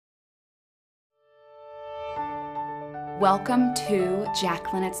Welcome to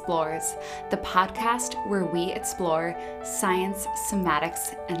Jacqueline Explores, the podcast where we explore science,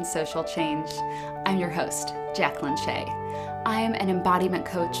 somatics, and social change. I'm your host, Jacqueline Shea. I am an embodiment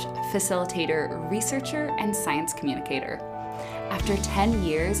coach, facilitator, researcher, and science communicator. After 10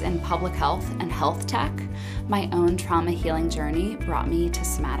 years in public health and health tech, my own trauma healing journey brought me to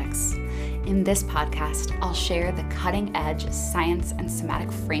somatics. In this podcast, I'll share the cutting-edge science and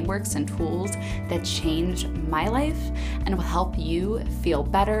somatic frameworks and tools that changed my life and will help you feel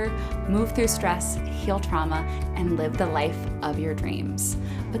better, move through stress, heal trauma, and live the life of your dreams.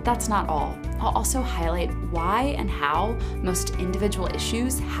 But that's not all. I'll also highlight why and how most individual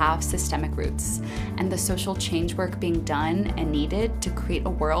issues have systemic roots, and the social change work being done and needed to create a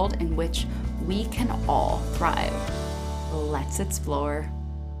world in which we can all thrive. Let's explore.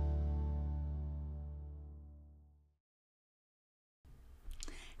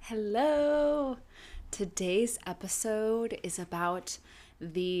 Hello! Today's episode is about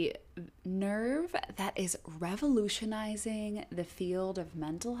the nerve that is revolutionizing the field of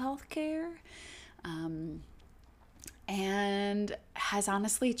mental health care and has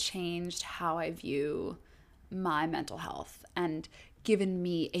honestly changed how I view my mental health and given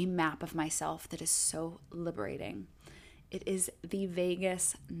me a map of myself that is so liberating. It is the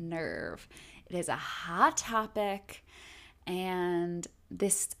vagus nerve. It is a hot topic, and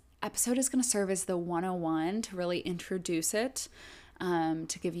this episode is going to serve as the 101 to really introduce it,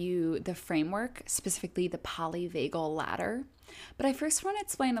 to give you the framework, specifically the polyvagal ladder. But I first want to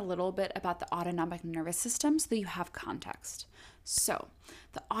explain a little bit about the autonomic nervous system so that you have context. So,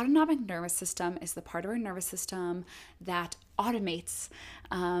 the autonomic nervous system is the part of our nervous system that automates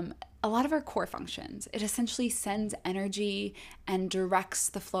a lot of our core functions. It essentially sends energy and directs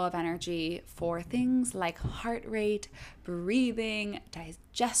the flow of energy for things like heart rate, breathing,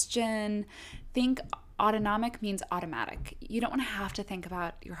 digestion. Think autonomic means automatic. You don't want to have to think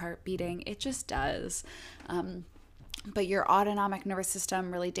about your heart beating. It just does. But your autonomic nervous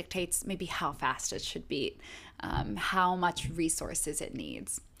system really dictates maybe how fast it should beat, how much resources it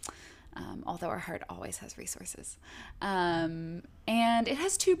needs. Although our heart always has resources. And it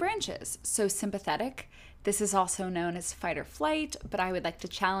has two branches. So sympathetic, this is also known as fight or flight, but I would like to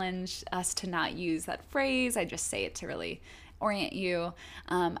challenge us to not use that phrase. I just say it to really orient you.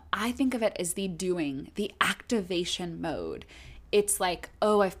 I think of it as the doing, the activation mode. It's like,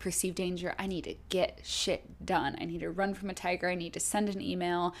 oh, I've perceived danger. I need to get shit done. I need to run from a tiger. I need to send an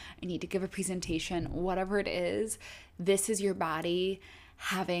email. I need to give a presentation, whatever it is. This is your body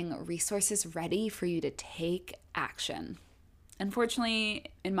having resources ready for you to take action. Unfortunately,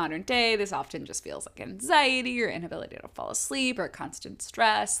 in modern day, this often just feels like anxiety or inability to fall asleep or constant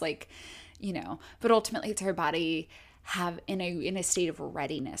stress, but ultimately it's our body in a state of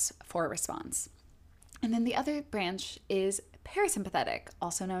readiness for a response. And then the other branch is parasympathetic,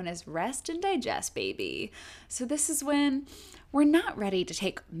 also known as rest and digest, baby. So this is when we're not ready to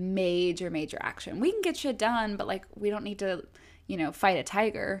take major action. We can get shit done, but we don't need to, fight a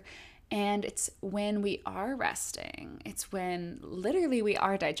tiger. And it's when we are resting. It's when literally we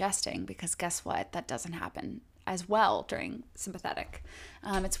are digesting, because guess what? That doesn't happen as well during sympathetic.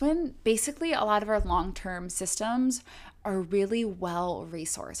 It's when basically a lot of our long-term systems are really well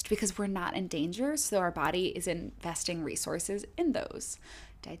resourced because we're not in danger, so our body is investing resources in those.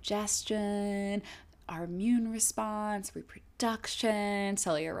 Digestion, our immune response, reproduction,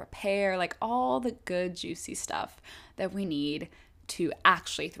 cellular repair, all the good juicy stuff that we need to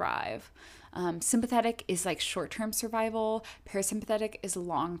actually thrive. Sympathetic is short-term survival. Parasympathetic is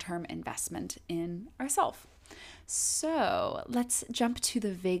long-term investment in ourself. So let's jump to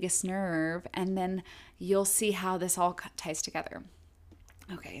the vagus nerve, and then you'll see how this all ties together.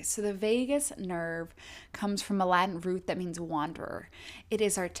 Okay, so the vagus nerve comes from a Latin root that means wanderer. It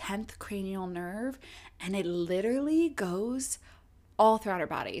is our 10th cranial nerve, and it literally goes all throughout our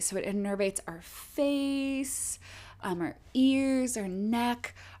body. So it innervates our face, our ears, our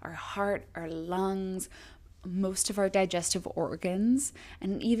neck, our heart, our lungs, most of our digestive organs,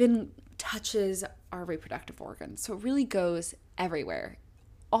 and even touches our reproductive organs. So it really goes everywhere,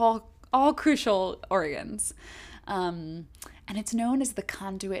 all crucial organs. And it's known as the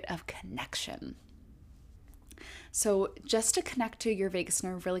conduit of connection. So just to connect to your vagus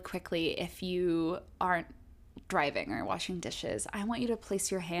nerve really quickly, if you aren't driving or washing dishes, I want you to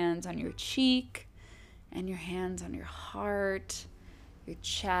place your hands on your cheek and your hands on your heart, your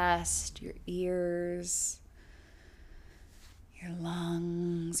chest, your ears, your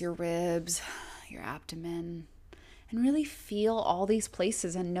lungs, your ribs, your abdomen, and really feel all these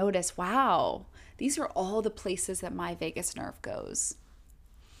places and notice, wow, these are all the places that my vagus nerve goes.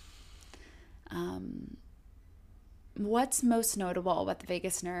 what's most notable about the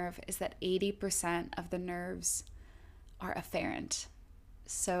vagus nerve is that 80% of the nerves are afferent.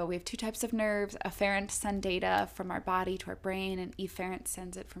 So we have two types of nerves. Afferent send data from our body to our brain, and efferent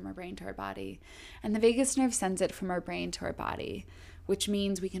sends it from our brain to our body. And the vagus nerve sends it from our brain to our body, which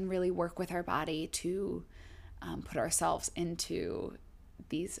means we can really work with our body to put ourselves into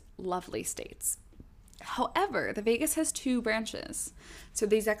these lovely states. However, the vagus has two branches. So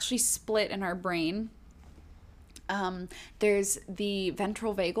these actually split in our brain. There's the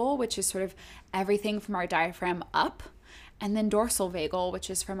ventral vagal, which is sort of everything from our diaphragm up, and then dorsal vagal, which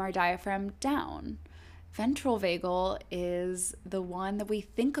is from our diaphragm down. Ventral vagal is the one that we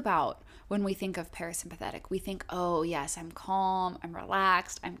think about when we think of parasympathetic. We think, oh, yes, I'm calm, I'm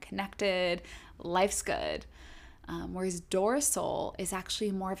relaxed, I'm connected, life's good. Whereas dorsal is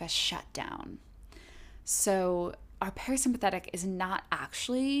actually more of a shutdown. So our parasympathetic is not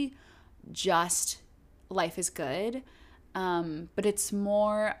actually just life is good, but it's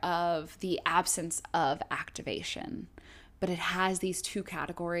more of the absence of activation. But it has these two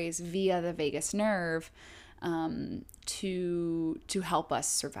categories via the vagus nerve to help us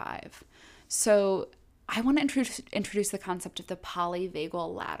survive. So I want to introduce the concept of the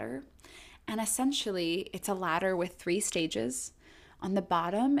polyvagal ladder. And essentially, it's a ladder with 3 stages. On the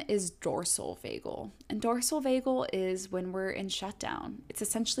bottom is dorsal vagal. And dorsal vagal is when we're in shutdown. It's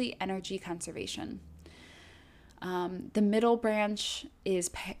essentially energy conservation. The middle branch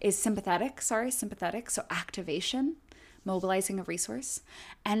is sympathetic, so activation, mobilizing a resource.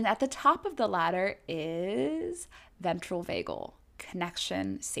 And at the top of the ladder is ventral vagal,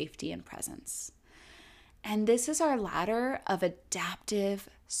 connection, safety, and presence. And this is our ladder of adaptive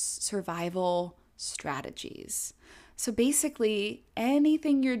survival strategies. So basically,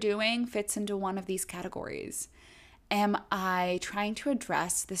 anything you're doing fits into one of these categories. Am I trying to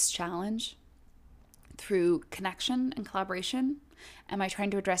address this challenge through connection and collaboration? Am I trying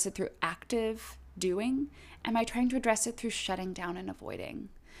to address it through active doing? Am I trying to address it through shutting down and avoiding?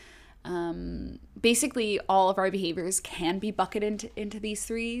 Basically, all of our behaviors can be bucketed into these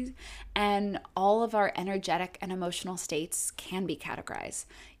 3, and all of our energetic and emotional states can be categorized.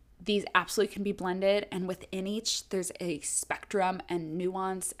 These absolutely can be blended, and within each, there's a spectrum and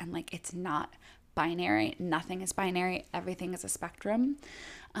nuance, and it's not binary. Nothing is binary. Everything is a spectrum.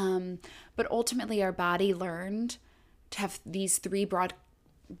 But ultimately, our body learned to have these 3 broad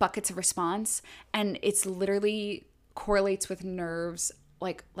buckets of response, and it's literally correlates with nerves,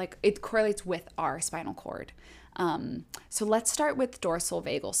 like it correlates with our spinal cord. So let's start with dorsal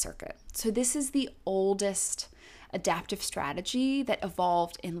vagal circuit. So this is the oldest adaptive strategy that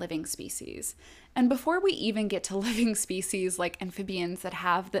evolved in living species. And before we even get to living species like amphibians that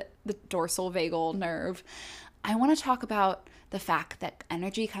have the dorsal vagal nerve, I want to talk about the fact that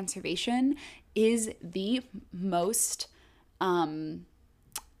energy conservation is the most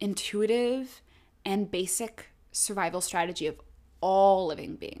intuitive and basic survival strategy of all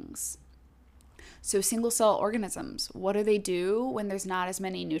living beings. So single cell organisms, what do they do when there's not as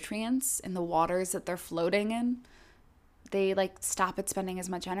many nutrients in the waters that they're floating in? They stop at spending as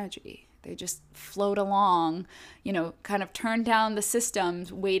much energy. They just float along, kind of turn down the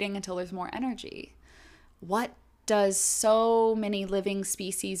systems, waiting until there's more energy. What does so many living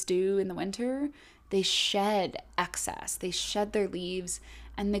species do in the winter? They shed excess. They shed their leaves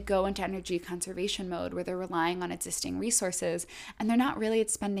and they go into energy conservation mode where they're relying on existing resources, and they're not really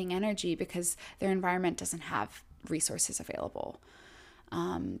spending energy because their environment doesn't have resources available.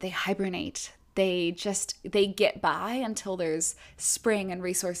 They hibernate. They get by until there's spring and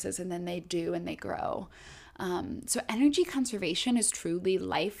resources, and then they grow. So energy conservation is truly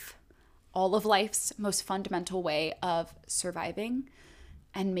all of life's most fundamental way of surviving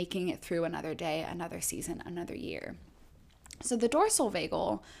and making it through another day, another season, another year. So the dorsal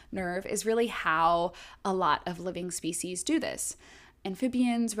vagal nerve is really how a lot of living species do this.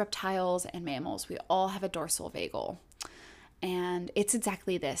 Amphibians, reptiles, and mammals, we all have a dorsal vagal. And it's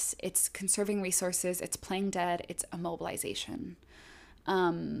exactly this. It's conserving resources, it's playing dead, it's immobilization.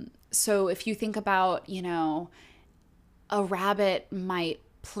 So if you think about, a rabbit might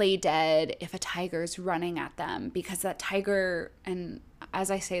play dead if a tiger's running at them, because that tiger, and as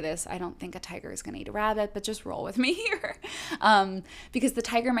I say this, I don't think a tiger is going to eat a rabbit, but just roll with me here. Because the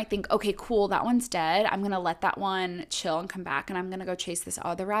tiger might think, okay, cool, that one's dead. I'm going to let that one chill and come back, and I'm going to go chase this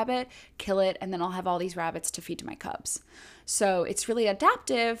other rabbit, kill it, and then I'll have all these rabbits to feed to my cubs. So it's really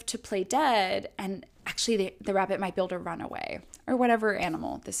adaptive to play dead, and actually the rabbit might be able to run away, or whatever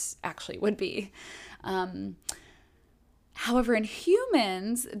animal this actually would be. However, in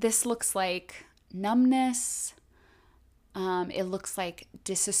humans, this looks like numbness, It looks like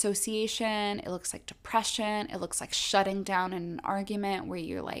disassociation. It looks like depression. It looks like shutting down in an argument where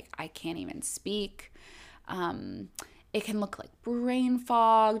you're like, I can't even speak. It can look like brain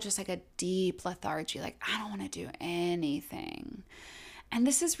fog, just like a deep lethargy, like, I don't want to do anything. And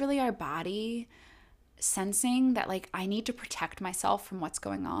this is really our body sensing that, like, I need to protect myself from what's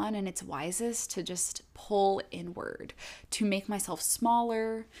going on. And it's wisest to just pull inward, to make myself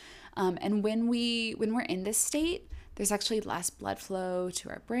smaller. And when we're in this state, there's actually less blood flow to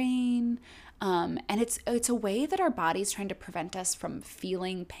our brain. And it's a way that our body's trying to prevent us from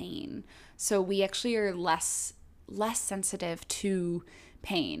feeling pain. So we actually are less sensitive to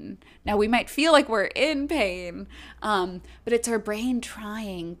pain. Now, we might feel like we're in pain, but it's our brain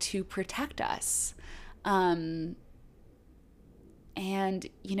trying to protect us. And,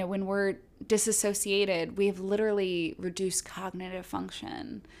 when we're disassociated, we've literally reduced cognitive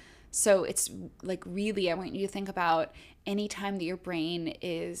function. So it's like, really, I want you to think about any time that your brain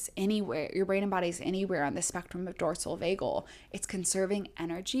is anywhere, your brain and body is anywhere on the spectrum of dorsal vagal, it's conserving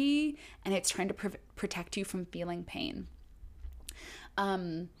energy and it's trying to protect you from feeling pain.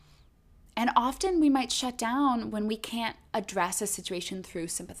 And often we might shut down when we can't address a situation through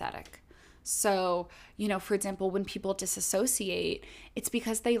sympathetic. So, for example, when people disassociate, it's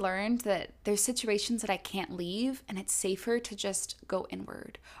because they learned that there's situations that I can't leave and it's safer to just go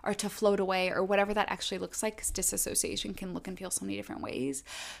inward or to float away or whatever that actually looks like, because disassociation can look and feel so many different ways.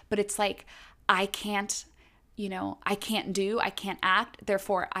 But it's like, I can't act,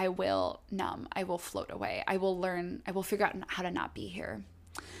 therefore I will numb, I will float away, I will figure out how to not be here.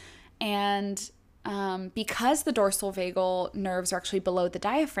 And because the dorsal vagal nerves are actually below the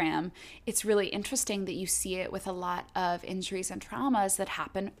diaphragm, it's really interesting that you see it with a lot of injuries and traumas that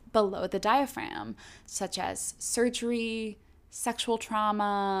happen below the diaphragm, such as surgery, sexual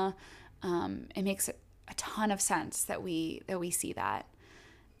trauma. It makes a ton of sense that we see that.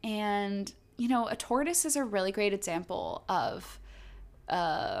 And, a tortoise is a really great example of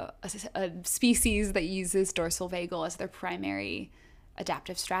a species that uses dorsal vagal as their primary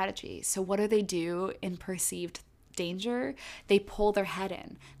adaptive strategy. So what do in perceived danger? They pull their head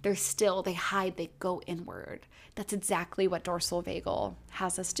in. They're still, they hide, they go inward. That's exactly what dorsal vagal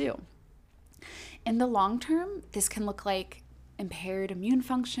has us do. In the long term, this can look like impaired immune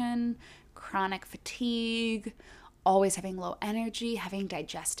function, chronic fatigue, always having low energy, having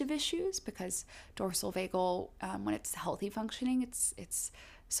digestive issues, because dorsal vagal, when it's healthy functioning, it's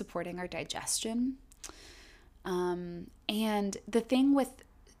supporting our digestion. And the thing with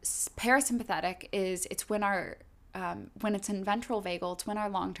parasympathetic is it's when when it's in ventral vagal, it's when our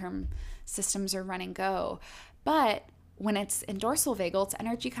long-term systems are running go. But when it's in dorsal vagal, it's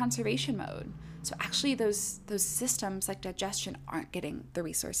energy conservation mode. So actually those systems like digestion aren't getting the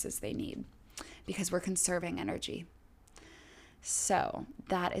resources they need because we're conserving energy. So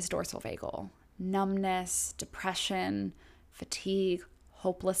that is dorsal vagal. Numbness, depression, fatigue,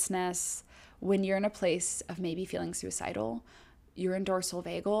 hopelessness. When you're in a place of maybe feeling suicidal, you're in dorsal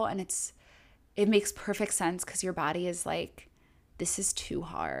vagal, and it makes perfect sense because your body is like, this is too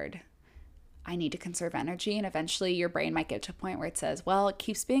hard. I need to conserve energy. And eventually your brain might get to a point where it says, well, it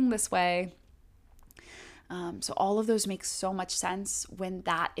keeps being this way. So all of those make so much sense when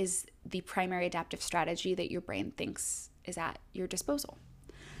that is the primary adaptive strategy that your brain thinks is at your disposal.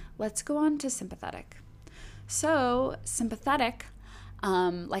 Let's go on to sympathetic. So sympathetic,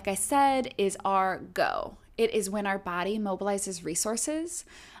 like I said, is our go. It is when our body mobilizes resources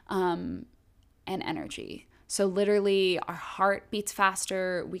and energy. So literally our heart beats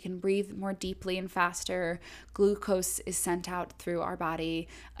faster, we can breathe more deeply and faster, glucose is sent out through our body,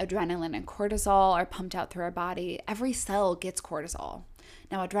 adrenaline and cortisol are pumped out through our body. Every cell gets cortisol.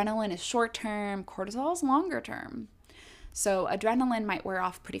 Now adrenaline is short term, cortisol is longer term. So adrenaline might wear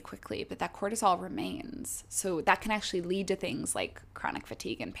off pretty quickly, but that cortisol remains. So that can actually lead to things like chronic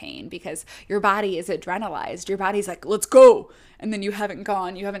fatigue and pain because your body is adrenalized. Your body's like, let's go. And then you haven't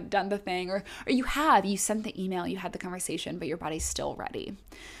gone, you haven't done the thing, or you sent the email, you had the conversation, but your body's still ready.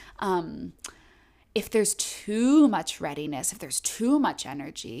 If there's too much readiness, if there's too much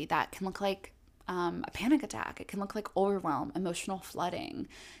energy, that can look like a panic attack. It can look like overwhelm, emotional flooding,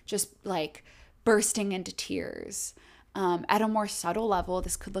 just like bursting into tears. At a more subtle level,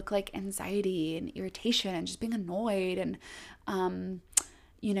 this could look like anxiety and irritation and just being annoyed and,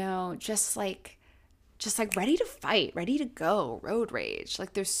 just like ready to fight, ready to go, road rage.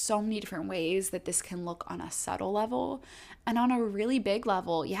 Like there's so many different ways that this can look on a subtle level. And on a really big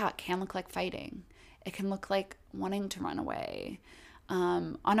level, yeah, it can look like fighting. It can look like wanting to run away.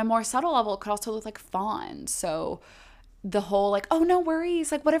 On a more subtle level, it could also look like fawn. So the whole like, oh, no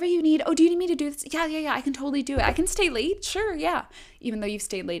worries, like whatever you need. Oh, do you need me to do this? Yeah, yeah, yeah, I can totally do it. I can stay late. Sure, yeah. Even though you've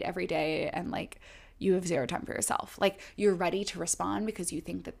stayed late every day and like you have zero time for yourself. Like you're ready to respond because you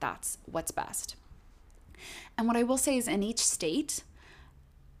think that that's what's best. And what I will say is in each state,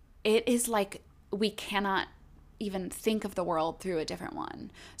 it is like we cannot even think of the world through a different one.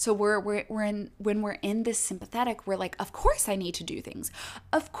 So we're in, when we're in this sympathetic, we're like, of course I need to do things.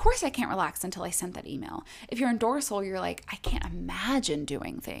 Of course I can't relax until I sent that email. If you're in dorsal, you're like, I can't imagine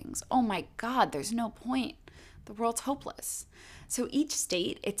doing things. Oh my God, there's no point. The world's hopeless. So each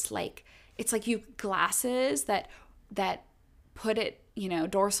state, it's like you glasses that put it,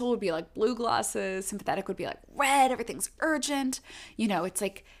 dorsal would be like blue glasses, sympathetic would be like red, everything's urgent. It's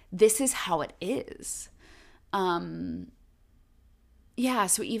like, this is how it is. Yeah,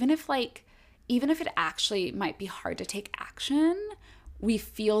 so even if it actually might be hard to take action, we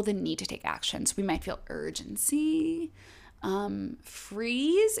feel the need to take action. So we might feel urgency.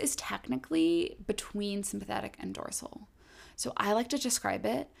 Freeze is technically between sympathetic and dorsal. So I like to describe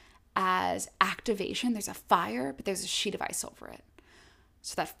it as activation. There's a fire, but there's a sheet of ice over it.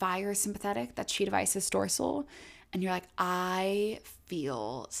 So that fire is sympathetic, that sheet of ice is dorsal. And you're like, I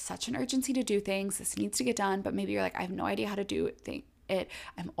feel such an urgency to do things. This needs to get done. But maybe you're like, I have no idea how to do it.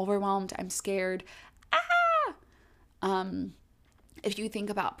 I'm overwhelmed. I'm scared. If you think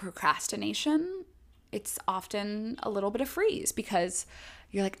about procrastination, it's often a little bit of freeze because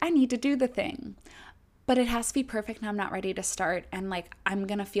you're like, I need to do the thing. But it has to be perfect and I'm not ready to start. And like, I'm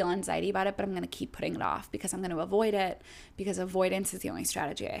going to feel anxiety about it, but I'm going to keep putting it off because I'm going to avoid it because avoidance is the only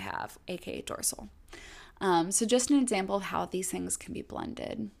strategy I have, aka dorsal. So just an example of how these things can be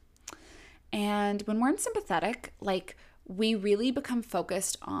blended. And when we're in sympathetic, like we really become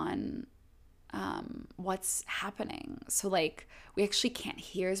focused on what's happening. So like we actually can't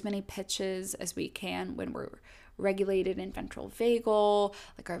hear as many pitches as we can when we're regulated in ventral vagal.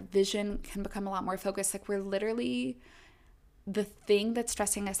 Like our vision can become a lot more focused. Like we're literally, the thing that's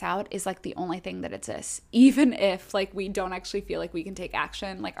stressing us out is like the only thing that exists. Even if like we don't actually feel like we can take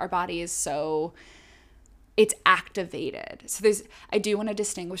action, like our body is so... it's activated. So I do want to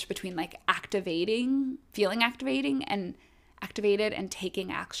distinguish between like feeling activated and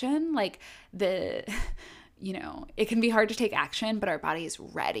taking action. Like it can be hard to take action, but our body is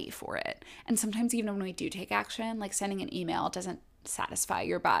ready for it. And sometimes even when we do take action, like sending an email doesn't satisfy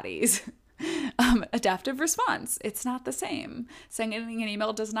your body's adaptive response. It's not the same. Sending an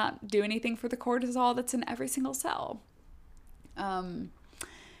email does not do anything for the cortisol that's in every single cell.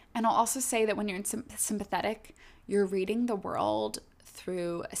 And I'll also say that when you're in sympathetic, you're reading the world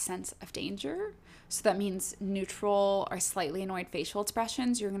through a sense of danger. So that means neutral or slightly annoyed facial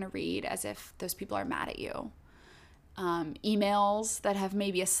expressions, you're going to read as if those people are mad at you. Emails that have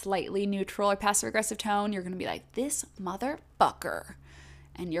maybe a slightly neutral or passive-aggressive tone, you're going to be like, this motherfucker.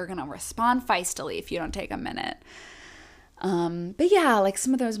 And you're going to respond feistily if you don't take a minute. But yeah, like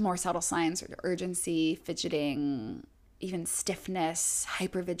some of those more subtle signs are urgency, fidgeting, even stiffness,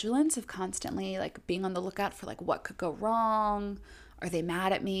 hypervigilance of constantly like being on the lookout for like what could go wrong. Are they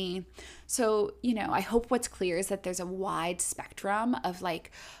mad at me? So, I hope what's clear is that there's a wide spectrum of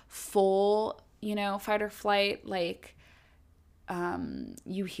like full, fight or flight, like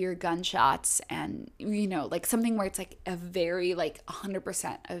you hear gunshots and, like something where it's like a very like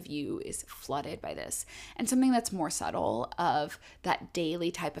 100% of you is flooded by this. And something that's more subtle of that daily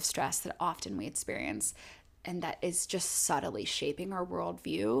type of stress that often we experience and that is just subtly shaping our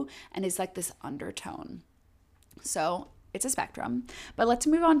worldview and is like this undertone. So it's a spectrum. But let's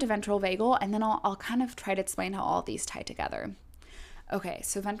move on to ventral vagal, and then I'll kind of try to explain how all these tie together. Okay,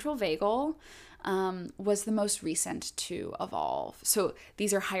 so ventral vagal was the most recent to evolve. So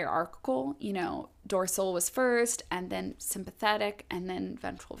these are hierarchical, dorsal was first, and then sympathetic, and then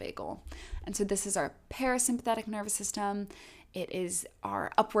ventral vagal. And so this is our parasympathetic nervous system. It is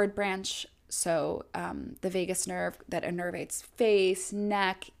our upward branch. So the vagus nerve that innervates face,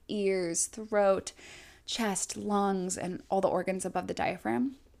 neck, ears, throat, chest, lungs, and all the organs above the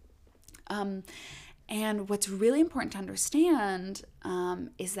diaphragm. And what's really important to understand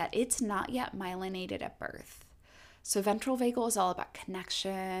is that it's not yet myelinated at birth. So ventral vagal is all about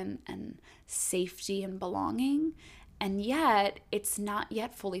connection and safety and belonging, and yet it's not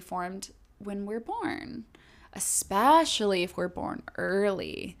yet fully formed when we're born, especially if we're born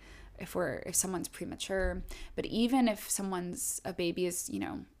early. If someone's premature, but even if a baby is,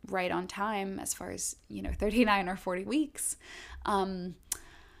 right on time as far as, 39 or 40 weeks,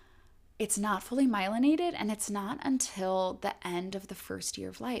 it's not fully myelinated, and it's not until the end of the first year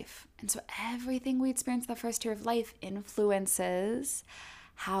of life. And so everything we experience the first year of life influences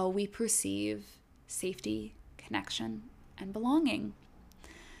how we perceive safety, connection, and belonging.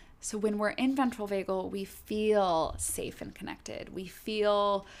 So when we're in ventral vagal, we feel safe and connected. We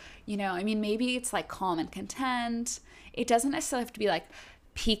feel, maybe it's like calm and content. It doesn't necessarily have to be like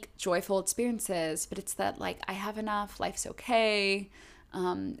peak joyful experiences, but it's that like, I have enough, life's okay.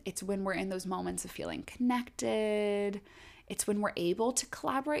 It's when we're in those moments of feeling connected. It's when we're able to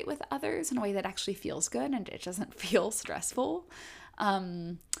collaborate with others in a way that actually feels good and it doesn't feel stressful.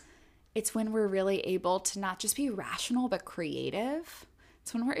 It's when we're really able to not just be rational, but creative.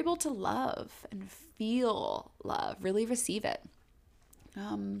 It's when we're able to love and feel love, really receive it.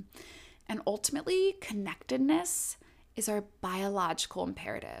 And ultimately, connectedness is our biological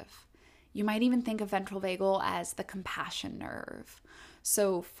imperative. You might even think of ventral vagal as the compassion nerve.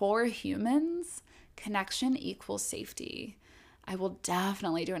 So for humans, connection equals safety. I will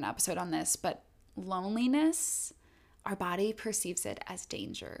definitely do an episode on this, but loneliness, our body perceives it as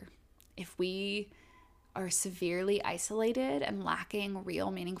danger. If we are severely isolated and lacking real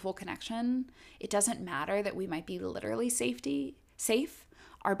meaningful connection, it doesn't matter that we might be literally safe.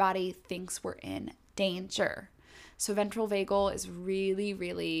 Our body thinks we're in danger. So ventral vagal is really,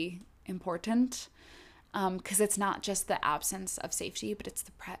 really important because it's not just the absence of safety, but it's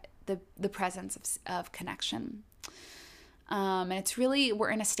the presence of connection. And it's really, we're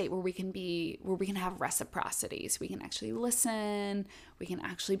in a state where we can have reciprocity. So we can actually listen, we can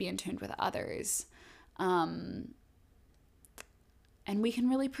actually be in tune with others. And we can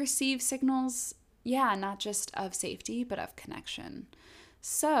really perceive signals, not just of safety, but of connection.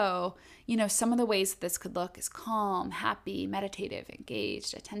 So, some of the ways that this could look is calm, happy, meditative,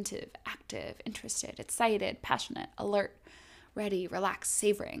 engaged, attentive, active, interested, excited, passionate, alert, ready, relaxed,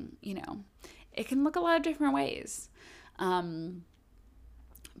 savoring, It can look a lot of different ways. But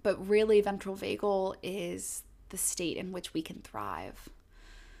really, ventral vagal is the state in which we can thrive.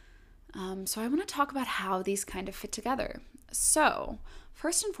 So I want to talk about how these kind of fit together. So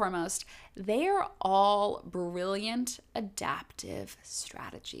first and foremost, they are all brilliant adaptive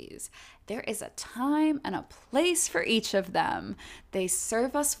strategies. There is a time and a place for each of them. They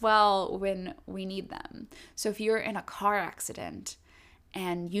serve us well when we need them. So if you're in a car accident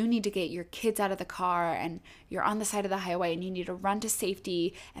and you need to get your kids out of the car and you're on the side of the highway and you need to run to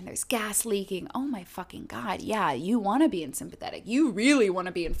safety and there's gas leaking, oh my fucking God, yeah, you want to be in sympathetic. You really want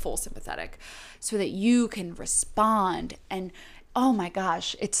to be in full sympathetic so that you can respond. And oh my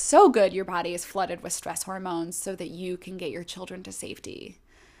gosh, it's so good your body is flooded with stress hormones so that you can get your children to safety.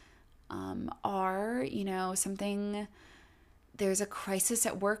 There's a crisis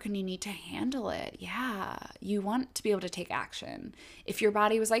at work and you need to handle it. Yeah, you want to be able to take action. If your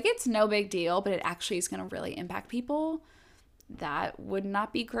body was like, it's no big deal, but it actually is going to really impact people, that would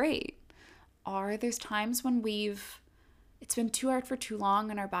not be great. Or there's times when it's been too hard for too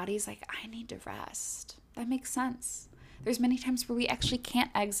long and our body's like, I need to rest. That makes sense. There's many times where we actually can't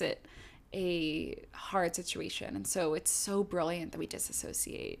exit a hard situation. And so it's so brilliant that we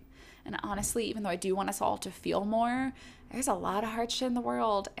disassociate. And honestly, even though I do want us all to feel more, there's a lot of hard shit in the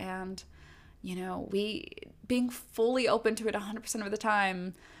world. And, we being fully open to it 100% of the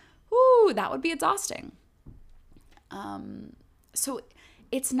time, that would be exhausting. So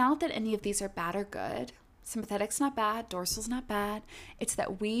it's not that any of these are bad or good. Sympathetic's not bad. Dorsal's not bad. It's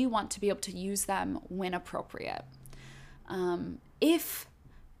that we want to be able to use them when appropriate. If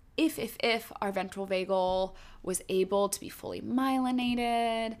our ventral vagal was able to be fully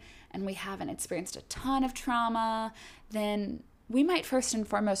myelinated and we haven't experienced a ton of trauma, then we might first and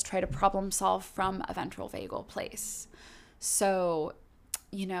foremost try to problem solve from a ventral vagal place. So,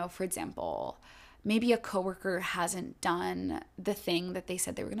 for example, maybe a coworker hasn't done the thing that they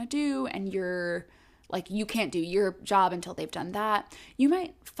said they were going to do and you're like, you can't do your job until they've done that. You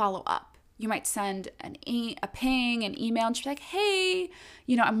might follow up. You might send a ping, an email, and she's like, hey,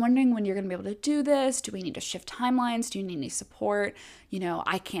 I'm wondering when you're going to be able to do this. Do we need to shift timelines? Do you need any support?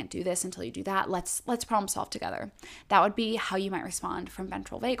 I can't do this until you do that. Let's problem solve together. That would be how you might respond from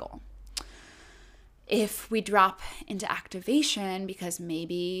ventral vagal. If we drop into activation because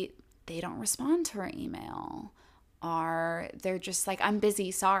maybe they don't respond to our email, or they're just like, I'm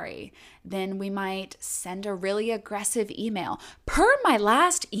busy, sorry, then we might send a really aggressive email. Per my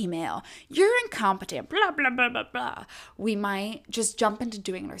last email, you're incompetent, blah, blah, blah, blah, blah. We might just jump into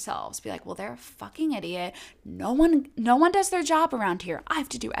doing it ourselves. Be like, well, they're a fucking idiot. No one does their job around here. I have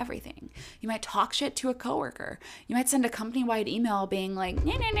to do everything. You might talk shit to a coworker. You might send a company-wide email being like,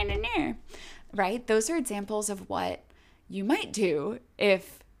 nah, nah, nah, nah, nah. Right? Those are examples of what you might do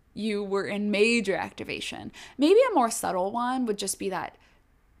if you were in major activation. Maybe a more subtle one would just be that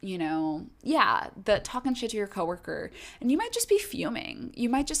the talking shit to your coworker, and you might just be fuming. You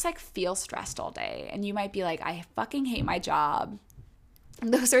might just like feel stressed all day, and you might be like, I fucking hate my job.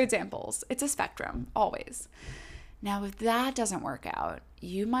 And those are examples. It's a spectrum, always. Now, if that doesn't work out,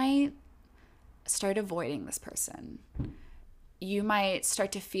 you might start avoiding this person. You might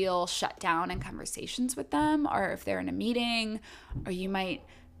start to feel shut down in conversations with them, or if they're in a meeting, or you might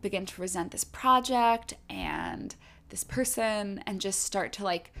begin to resent this project and this person and just start to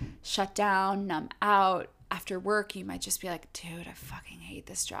like shut down, numb out. After work, you might just be like, dude, I fucking hate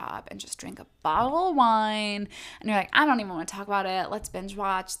this job, and just drink a bottle of wine. And you're like, I don't even want to talk about it. Let's binge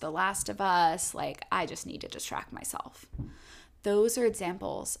watch The Last of Us. Like, I just need to distract myself. Those are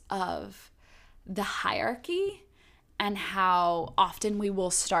examples of the hierarchy and how often we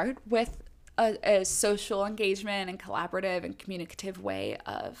will start with a social engagement and collaborative and communicative way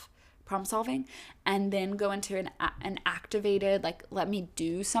of problem solving, and then go into an activated, like, let me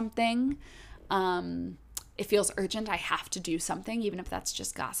do something. It feels urgent. I have to do something, even if that's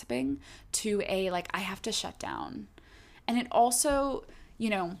just gossiping, to a, like, I have to shut down. And it also,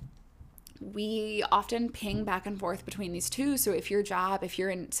 we often ping back and forth between these two. So if you're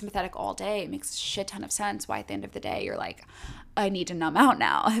in sympathetic all day, it makes a shit ton of sense why at the end of the day, you're like, I need to numb out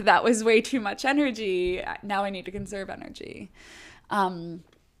now. That was way too much energy. Now I need to conserve energy.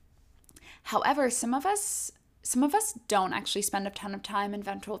 However, some of us don't actually spend a ton of time in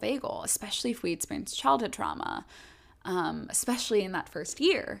ventral vagal, especially if we experience childhood trauma, especially in that first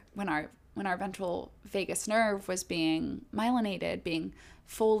year when our ventral vagus nerve was being myelinated, being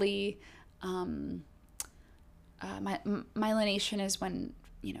fully myelination is when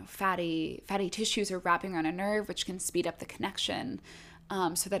fatty tissues are wrapping around a nerve, which can speed up the connection,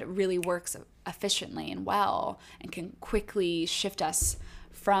 so that it really works efficiently and well, and can quickly shift us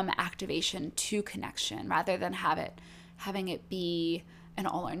from activation to connection, rather than having it be an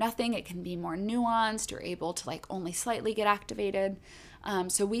all or nothing. It can be more nuanced. You're able to like only slightly get activated.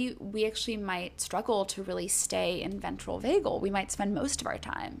 So we actually might struggle to really stay in ventral vagal. We might spend most of our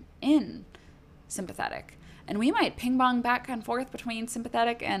time in sympathetic, and we might ping pong back and forth between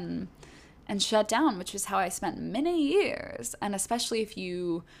sympathetic and shut down, which is how I spent many years. And especially if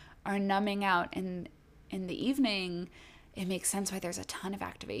you are numbing out in the evening, it makes sense why there's a ton of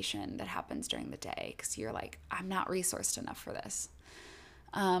activation that happens during the day, because you're like, I'm not resourced enough for this.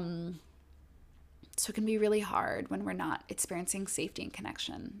 So it can be really hard when we're not experiencing safety and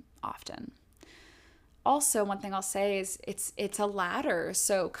connection often. Also, one thing I'll say is it's a ladder.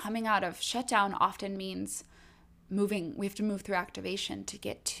 So coming out of shutdown often means we have to move through activation to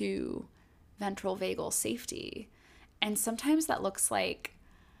get to ventral vagal safety. And sometimes that looks like,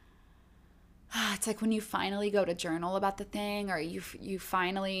 it's like when you finally go to journal about the thing, or you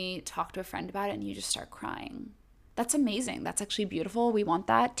finally talk to a friend about it and you just start crying. That's amazing. That's actually beautiful. We want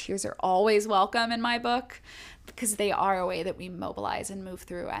that. Tears are always welcome in my book, because they are a way that we mobilize and move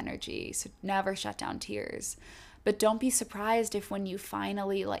through energy. So never shut down tears. But don't be surprised if when you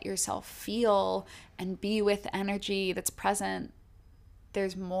finally let yourself feel and be with energy that's present,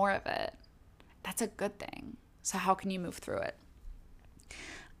 there's more of it. That's a good thing. So how can you move through it?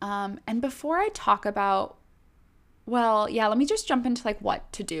 And before I talk about, let me just jump into like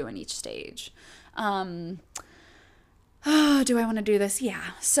what to do in each stage. Do I want to do this? Yeah.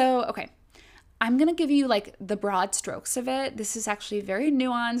 So, okay. I'm going to give you like the broad strokes of it. This is actually very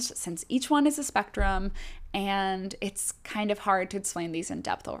nuanced, since each one is a spectrum, and it's kind of hard to explain these in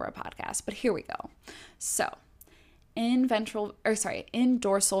depth over a podcast, but here we go. So in dorsal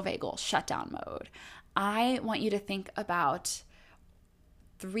vagal shutdown mode, I want you to think about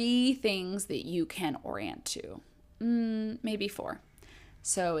 3 things that you can orient to, maybe 4.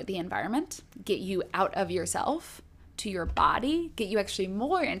 So the environment, get you out of yourself to your body, get you actually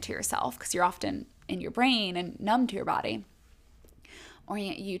more into yourself, because you're often in your brain and numb to your body.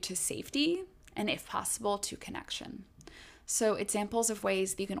 Orient you to safety, and if possible, to connection. So examples of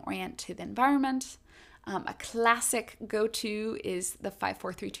ways that you can orient to the environment. A classic go-to is the 5,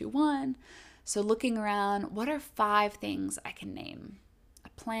 4, 3, 2, 1. So looking around, what are 5 things I can name? A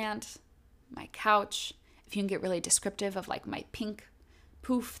plant, my couch. If you can get really descriptive, of like my pink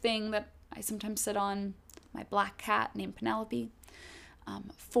poof thing that I sometimes sit on, my black cat named Penelope.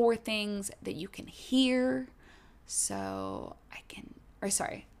 4 things that you can hear. So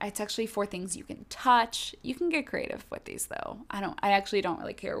it's actually 4 things you can touch. You can get creative with these though. I actually don't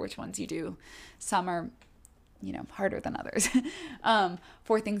really care which ones you do. Some are, harder than others.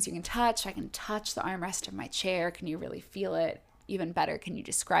 4 things you can touch. I can touch the armrest of my chair. Can you really feel it? Even better, can you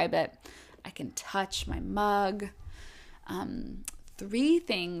describe it? I can touch my mug. 3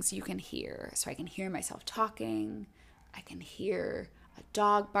 things you can hear. So I can hear myself talking. I can hear a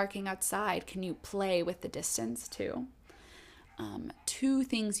dog barking outside? Can you play with the distance too? 2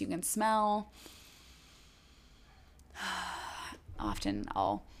 things you can smell. Often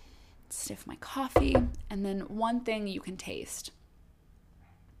I'll sniff my coffee. And then 1 thing you can taste.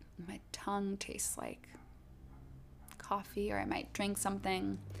 My tongue tastes like coffee, or I might drink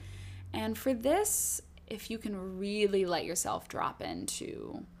something. And for this, if you can really let yourself drop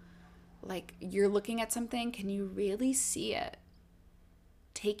into, like, you're looking at something, can you really see it?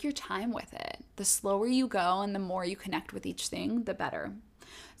 Take your time with it. The slower you go and the more you connect with each thing, the better.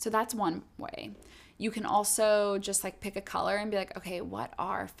 So that's one way. You can also just like pick a color and be like, okay, what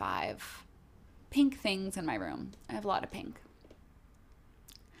are 5 pink things in my room? I have a lot of pink.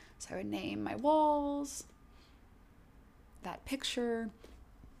 So I would name my walls, that picture,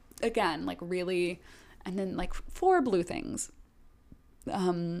 again, like really, and then like 4 blue things.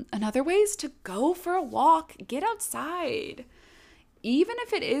 Another way is to go for a walk, get outside. Even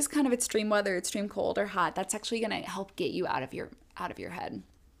if it is kind of extreme weather, extreme cold or hot, that's actually going to help get you out of your head.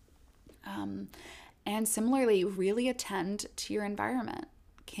 And similarly, really attend to your environment.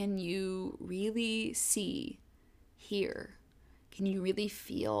 Can you really see, hear? Can you really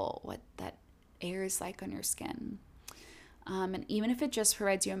feel what that air is like on your skin? And even if it just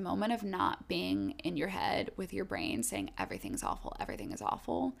provides you a moment of not being in your head with your brain saying everything's awful, everything is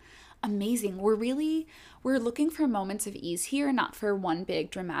awful, amazing. We're looking for moments of ease here, not for one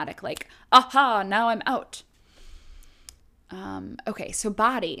big dramatic like, aha, now I'm out. Okay, so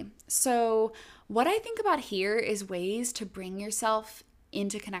body. So what I think about here is ways to bring yourself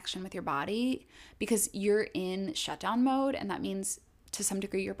into connection with your body, because you're in shutdown mode, and that means to some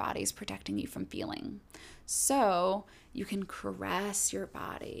degree your body is protecting you from feeling. So you can caress your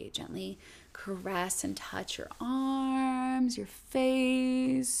body, gently caress and touch your arms, your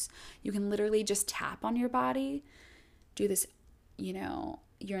face. You can literally just tap on your body. Do this,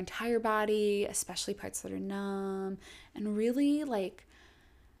 your entire body, especially parts that are numb, and really like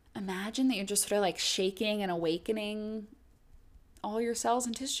imagine that you're just sort of like shaking and awakening all your cells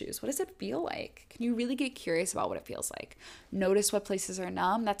and tissues. What does it feel like? Can you really get curious about what it feels like? Notice what places are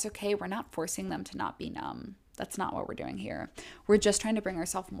numb. That's okay. We're not forcing them to not be numb. That's not what we're doing here. We're just trying to bring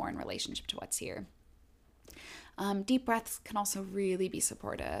ourselves more in relationship to what's here. Deep breaths can also really be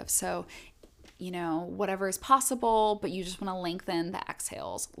supportive. So, whatever is possible, but you just want to lengthen the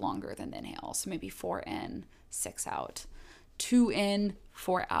exhales longer than the inhales. So maybe 4 in, 6 out, 2 in,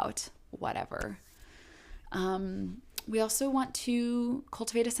 4 out, whatever. We also want to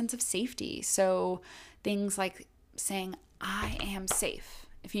cultivate a sense of safety. So things like saying, I am safe.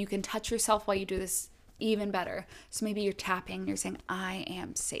 If you can touch yourself while you do this, even better. So maybe you're tapping and you're saying, I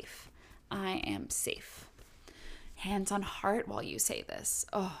am safe. I am safe. Hands on heart while you say this.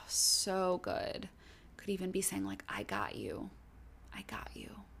 Oh, so good. Could even be saying like, I got you. I got you.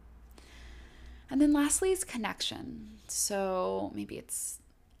 And then lastly is connection. So maybe it's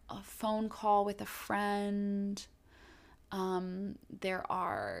a phone call with a friend. There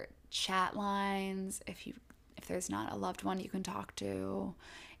are chat lines if there's not a loved one you can talk to.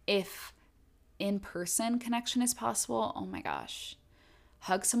 If in-person connection is possible, oh my gosh.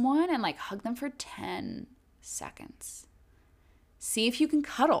 Hug someone and like hug them for 10 seconds. See if you can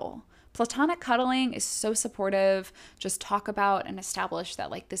cuddle. Platonic cuddling is so supportive. Just talk about and establish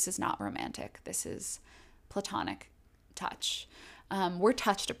that like this is not romantic. This is platonic touch. We're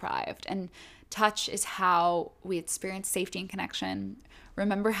touch deprived, and touch is how we experience safety and connection.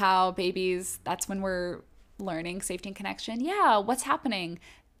 Remember how babies, that's when we're learning safety and connection? Yeah, what's happening?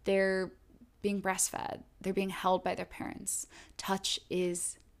 They're being breastfed. They're being held by their parents. Touch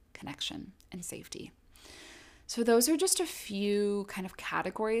is connection and safety. So those are just a few kind of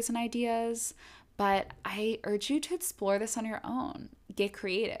categories and ideas, but I urge you to explore this on your own. Get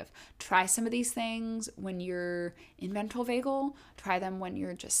creative. Try some of these things when you're in ventral vagal. Try them when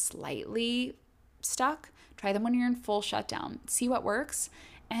you're just slightly stuck. Try them when you're in full shutdown. See what works.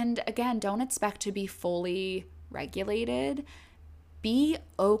 And again, don't expect to be fully regulated. Be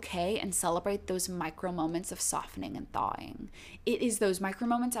okay and celebrate those micro moments of softening and thawing. It is those micro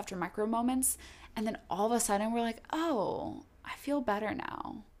moments after micro moments, and then all of a sudden we're like, oh, I feel better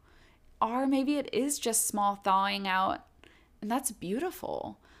now. Or maybe it is just small thawing out, and that's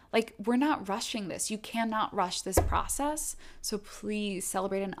beautiful. Like, we're not rushing this. You cannot rush this process. So please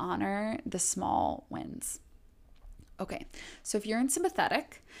celebrate and honor the small wins. Okay, so if you're in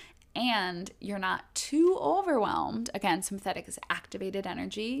sympathetic and you're not too overwhelmed, again, sympathetic is activated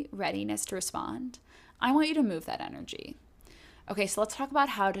energy, readiness to respond. I want you to move that energy. Okay, so let's talk about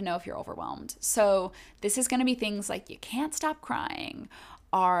how to know if you're overwhelmed. So this is going to be things like you can't stop crying,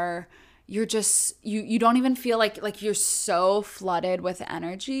 or you're just, you don't even feel like you're so flooded with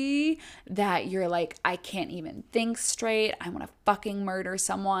energy that you're like, I can't even think straight. I want to fucking murder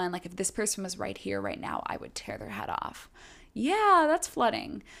someone. Like if this person was right here right now, I would tear their head off. Yeah, that's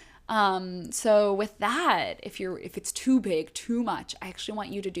flooding. So with that, if it's too big, too much, I actually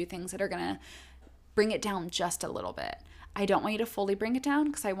want you to do things that are going to bring it down just a little bit. I don't want you to fully bring it down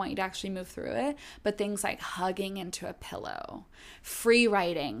because I want you to actually move through it. But things like hugging into a pillow, free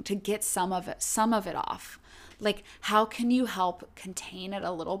writing to get some of it off. Like, how can you help contain it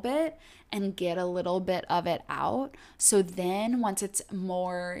a little bit and get a little bit of it out? So then once it's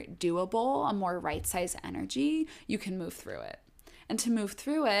more doable, a more right size energy, you can move through it. And to move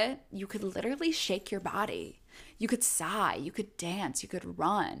through it, you could literally shake your body. You could sigh, you could dance, you could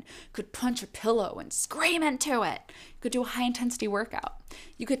run, you could punch a pillow and scream into it. You could do a high intensity workout.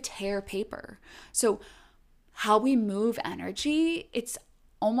 You could tear paper. So how we move energy, it's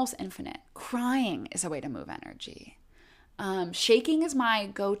almost infinite. Crying is a way to move energy. Shaking is my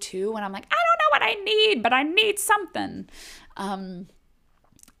go-to when I'm like, I don't know what I need, but I need something.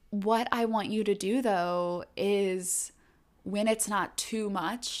 What I want you to do though is when it's not too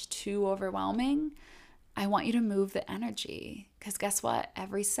much, too overwhelming, I want you to move the energy because guess what?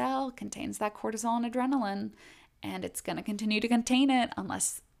 Every cell contains that cortisol and adrenaline, and it's going to continue to contain it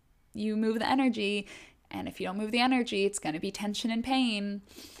unless you move the energy. And if you don't move the energy, it's going to be tension and pain.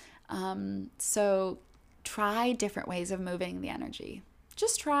 So try different ways of moving the energy.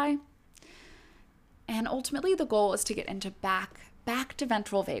 Just try. And ultimately the goal is to get into back to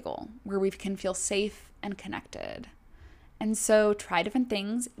ventral vagal, where we can feel safe and connected. And so try different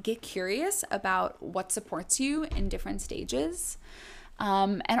things, get curious about what supports you in different stages.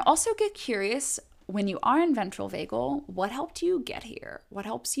 And also get curious when you are in ventral vagal, what helped you get here? What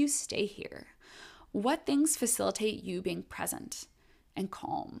helps you stay here? What things facilitate you being present and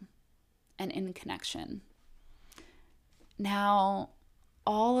calm and in connection? Now,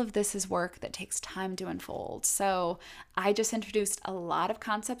 all of this is work that takes time to unfold. So I just introduced a lot of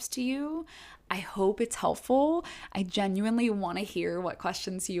concepts to you. I hope it's helpful. I genuinely want to hear what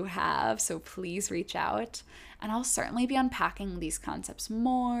questions you have, so please reach out. And I'll certainly be unpacking these concepts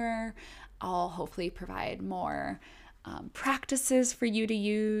more. I'll hopefully provide more practices for you to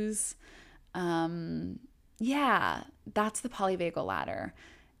use. Yeah, that's the polyvagal ladder.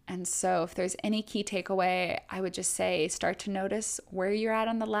 And so if there's any key takeaway, I would just say start to notice where you're at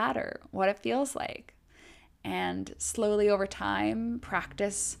on the ladder, what it feels like. And slowly over time,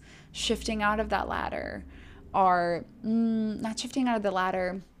 practice shifting out of that ladder, or not shifting out of the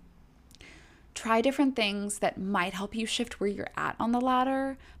ladder. Try different things that might help you shift where you're at on the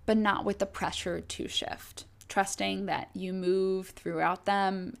ladder, but not with the pressure to shift. Trusting that you move throughout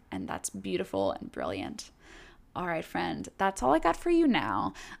them, and that's beautiful and brilliant. All right, friend, that's all I got for you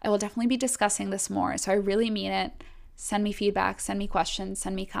now. I will definitely be discussing this more, so I really mean it. Send me feedback, send me questions,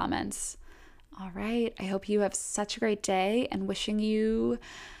 send me comments. All right, I hope you have such a great day and wishing you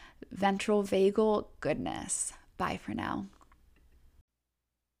ventral vagal goodness. Bye for now.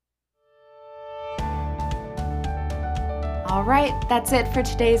 All right, that's it for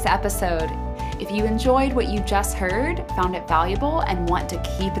today's episode. If you enjoyed what you just heard, found it valuable, and want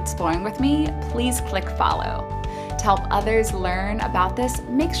to keep exploring with me, please click follow. To help others learn about this,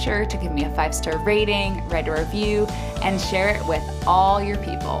 make sure to give me a 5-star rating, write a review, and share it with all your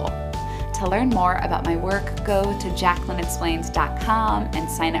people. To learn more about my work, go to JacquelineExplains.com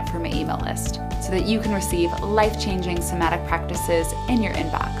and sign up for my email list so that you can receive life-changing somatic practices in your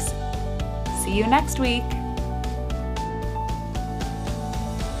inbox. See you next week.